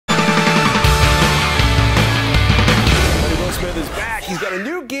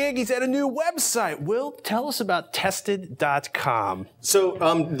new gig. He's at a new website. Will, tell us about Tested.com. So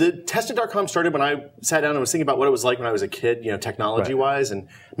the Tested.com started when I sat down and was thinking about what it was like when I was a kid, technology-wise. And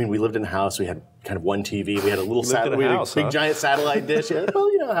I mean, we lived in a house. We had kind of one TV. We had a little big giant satellite dish. Yeah, well,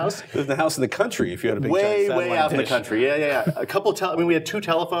 a house. It was the house in the country if you had a big giant satellite way out dish. in the country. Yeah. A couple. We had 2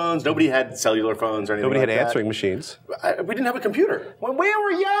 telephones. Nobody had cellular phones or anything. Nobody like had that. answering machines. We didn't have a computer. When we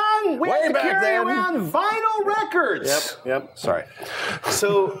were young, we had to carry around vinyl records. Yep. Sorry.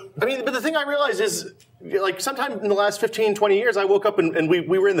 So, but the thing I realized is, like, sometime in the last 15, 20 years, I woke up and we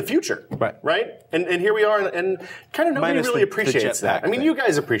were in the future. Right? And here we are, and kind of nobody really appreciates that. I mean, you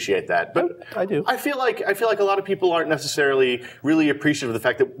guys appreciate that, but I do. I feel like a lot of people aren't necessarily really appreciative of the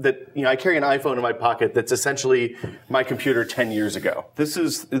fact that I carry an iPhone in my pocket that's essentially my computer 10 years ago. This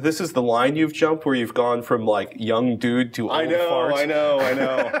is the line you've jumped where you've gone from like young dude to old farts. I know.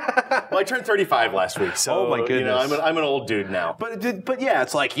 Well, I turned 35 last week, so oh my goodness. I'm an old dude now. But yeah,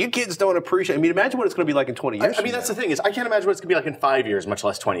 it's like you kids don't appreciate. I mean, imagine what it's going to be like in 20 years. That's the thing is I can't imagine what it's going to be like in 5 years, much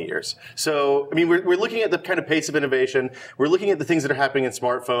less 20 years. So we're looking at the kind of pace of innovation. We're looking at the things that are happening in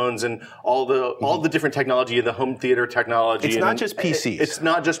smartphones and all the different technology and the home theater technology. It's not just PCs. It's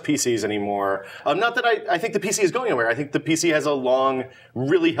not just PCs anymore. Not that I think the PC is going anywhere. I think the PC has a long,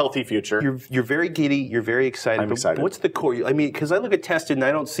 really healthy future. You're very giddy. You're very excited. I'm excited. What's the core? I mean, because I look at Tested and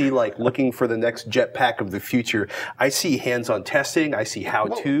I don't see like looking for the next jetpack of the future. I see hands-on testing. I see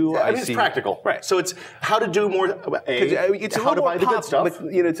how-to. It's practical. Right. So it's how to do more. It's how to buy the good stuff.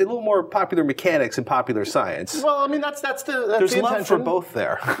 It's a little more popular mechanics and popular science. Well, that's the There's the love intention. for both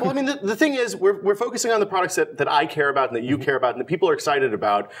there. Well, the thing is, we're focusing on the products that I care about and that you care about and that people are excited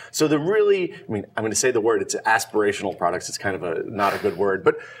about. So I'm going to say the word, it's aspirational products. It's kind of not a good word,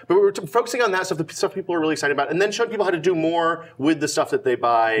 but we're focusing on that stuff, the stuff people are really excited about, and then showing people how to do more with the stuff that they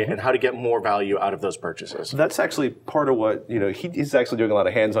buy and how to get more value out of those purchases. That's actually part of what, he's actually doing a lot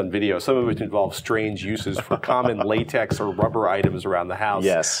of hands-on video. Some of it involves strange uses for common latex or rubber items around the house.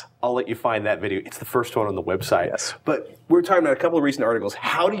 Yes. I'll let you find that video. It's the first one on the website. Yes. But we're talking about a couple of recent articles.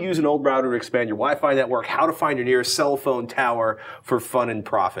 How to use an old router to expand your Wi-Fi network, how to find your nearest cell phone tower for fun and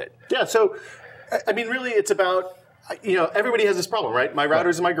profit. Yeah, so, really it's about, everybody has this problem, right? My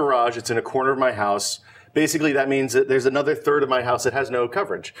router's in my garage. It's in a corner of my house. Basically, that means that there's another third of my house that has no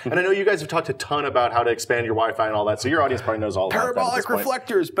coverage. And I know you guys have talked a ton about how to expand your Wi-Fi and all that, so your audience probably knows all about that. Parabolic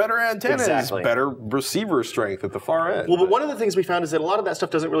reflectors, better antennas, better receiver strength at the far end. Well, but one of the things we found is that a lot of that stuff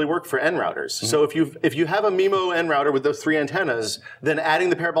doesn't really work for N routers. So if you have a MIMO N router with those 3 antennas, then adding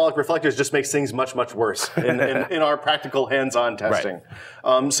the parabolic reflectors just makes things much, much worse in our practical hands-on testing.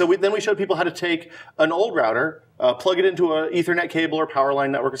 Right. So then we showed people how to take an old router, plug it into an Ethernet cable or power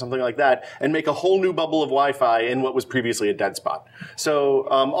line network or something like that, and make a whole new bubble of Wi-Fi in what was previously a dead spot. So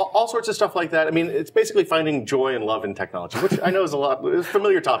all sorts of stuff like that. It's basically finding joy and love in technology, which I know is a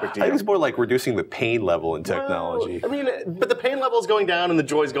familiar topic to you. I think it's more like reducing the pain level in technology. Well, but the pain level is going down and the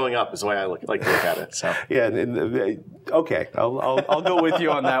joy is going up is the way I like to look at it. So yeah, okay, I'll go with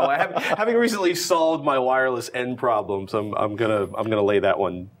you on that one. Having recently solved my wireless end problems, I'm gonna lay that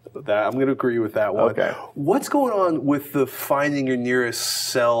one. I'm going to agree with that one. Okay. What's going on with the finding your nearest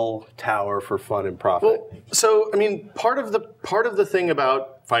cell tower for fun and profit? Well, so part of the thing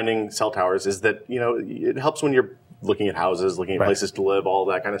about finding cell towers is that it helps when you're looking at houses, looking at places to live, all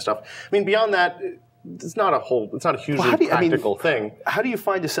that kind of stuff. Beyond that, it's not a hugely practical thing. How do you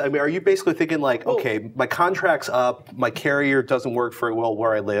find a? Are you basically thinking like, okay, my contract's up, my carrier doesn't work very well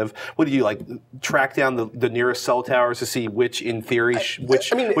where I live. What do you track down the nearest cell towers to see which, in theory,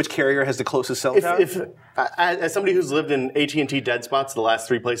 which carrier has the closest cell tower? As somebody who's lived in AT&T dead spots the last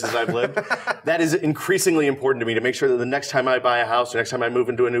 3 places I've lived, that is increasingly important to me to make sure that the next time I buy a house or next time I move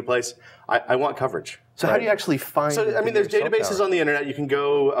into a new place, I want coverage. So how do you actually find? So there's databases on the internet. You can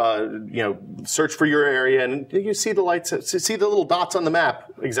go, search for your area, and you see the lights, see the little dots on the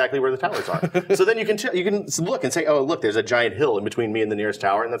map exactly where the towers are. So then you can look and say, oh, look, there's a giant hill in between me and the nearest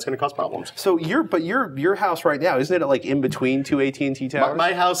tower, and that's going to cause problems. So your house right now, isn't it in between 2 AT&T towers?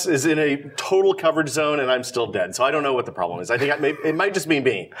 My house is in a total coverage zone, and I'm still dead. So I don't know what the problem is. I think it might just be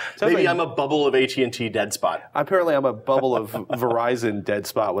me. Maybe I'm a bubble of AT&T dead spot. Apparently, I'm a bubble of Verizon dead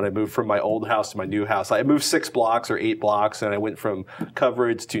spot when I moved from my old house to my new house. I moved 6 blocks or 8 blocks, and I went from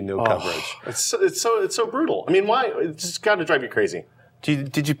coverage to no coverage. It's so brutal. Why? It's just got to drive you crazy.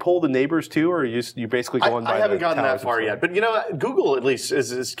 Did you poll the neighbors too, or are you basically going by? I haven't gotten that far yet, but Google at least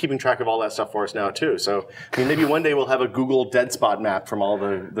is keeping track of all that stuff for us now too. So maybe one day we'll have a Google dead spot map from all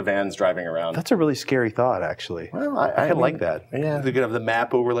the vans driving around. That's a really scary thought, actually. Well, I like that. Yeah, they're gonna have the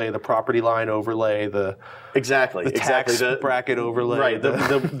map overlay, the property line overlay, the Exactly. The tax bracket overlay. Right.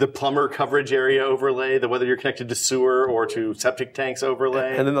 The plumber coverage area overlay, the whether you're connected to sewer or to septic tanks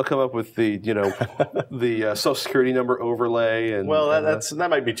overlay. And then they'll come up with the, the social security number overlay. And that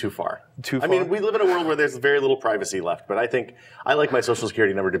might be too far. Too far? I mean, we live in a world where there's very little privacy left, but I think I like my social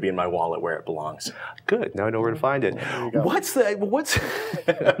security number to be in my wallet where it belongs. Good. Now I know where to find it. What's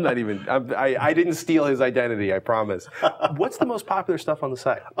I'm not even, I didn't steal his identity, I promise. What's the most popular stuff on the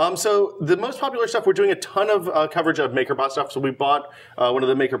site? So the most popular stuff, we're doing a ton of coverage of MakerBot stuff. So we bought one of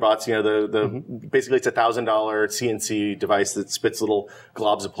the MakerBots, basically it's $1,000 CNC device that spits little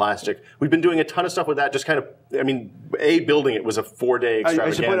globs of plastic. We've been doing a ton of stuff with that, just kind of, building it was a 4-day extravaganza.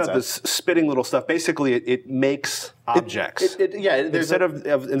 I should point out this spitting little stuff. Basically, it makes objects. Instead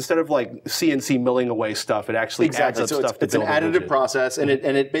of like CNC milling away stuff, it actually adds up stuff. It's an additive process, and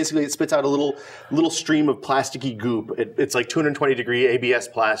it basically spits out a little stream of plasticky goop. It's like 220 degree ABS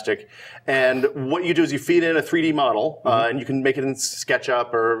plastic, and what you do is you feed in a 3D model, and you can make it in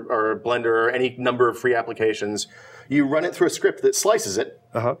SketchUp or Blender or any number of free applications. You run it through a script that slices it.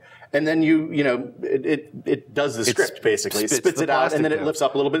 And then it does the script basically. It spits it out, and then it lifts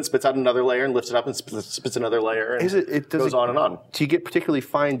up a little bit, and spits out another layer, and lifts it up, and spits another layer, and it goes on and on. Do you get particularly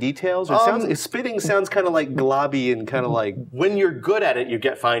fine details? Spitting sounds kind of like globby and kind of like... When you're good at it, you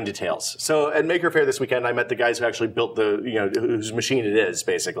get fine details. So at Maker Faire this weekend, I met the guys who actually built whose machine it is,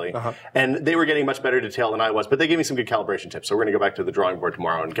 basically. And they were getting much better detail than I was, but they gave me some good calibration tips. So we're going to go back to the drawing board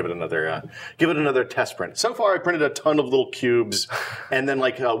tomorrow and give it another test print. So far, I printed a ton of little cubes, and then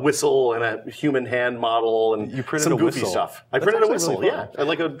like a whistle and a human hand model and some goofy stuff. I printed a whistle,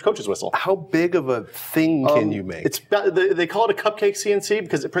 like a coach's whistle. How big of a thing can you make? They call it a cupcake CNC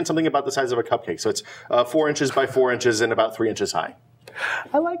because it prints something about the size of a cupcake. So it's 4 inches by 4 inches and about 3 inches high.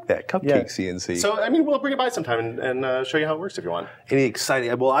 I like that, cupcake CNC. So, we'll bring it by sometime and show you how it works if you want. Any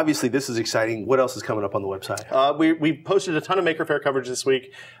exciting? Well, obviously this is exciting. What else is coming up on the website? We posted a ton of Maker Faire coverage this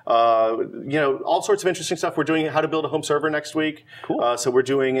week. All sorts of interesting stuff. We're doing how to build a home server next week. Cool. So we're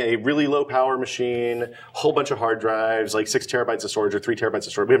doing a really low power machine, a whole bunch of hard drives, like 6 terabytes of storage or 3 terabytes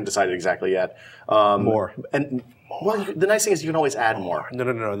of storage. We haven't decided exactly yet. More. Well, the nice thing is you can always add more. No.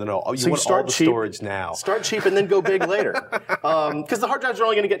 Oh, you want all the storage now. Start cheap and then go big later. Because the hard drives are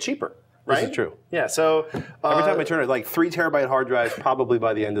only going to get cheaper, right? This is true. Yeah, so... every time I turn it, like 3 terabyte hard drives probably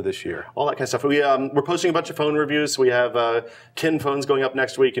by the end of this year. All that kind of stuff. We're posting a bunch of phone reviews. We have Kin phones going up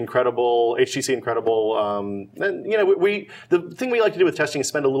next week, incredible, HTC incredible. And, the thing we like to do with testing is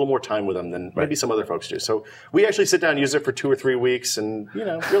spend a little more time with them than maybe some other folks do. So we actually sit down and use it for 2 or 3 weeks and,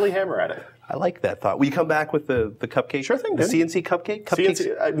 really hammer at it. I like that thought. Will you come back with the cupcake? Sure thing, The CNC cupcake?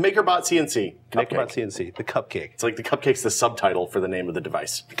 CNC, MakerBot CNC. MakerBot CNC, the cupcake. It's like the cupcake's the subtitle for the name of the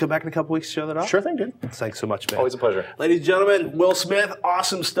device. Come back in a couple weeks to show that off? Sure thing, dude. Thanks so much, man. Always a pleasure. Ladies and gentlemen, Will Smith,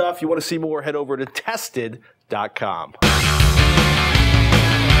 awesome stuff. You want to see more, head over to tested.com. Oh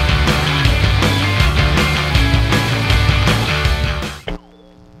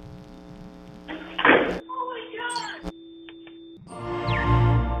my God!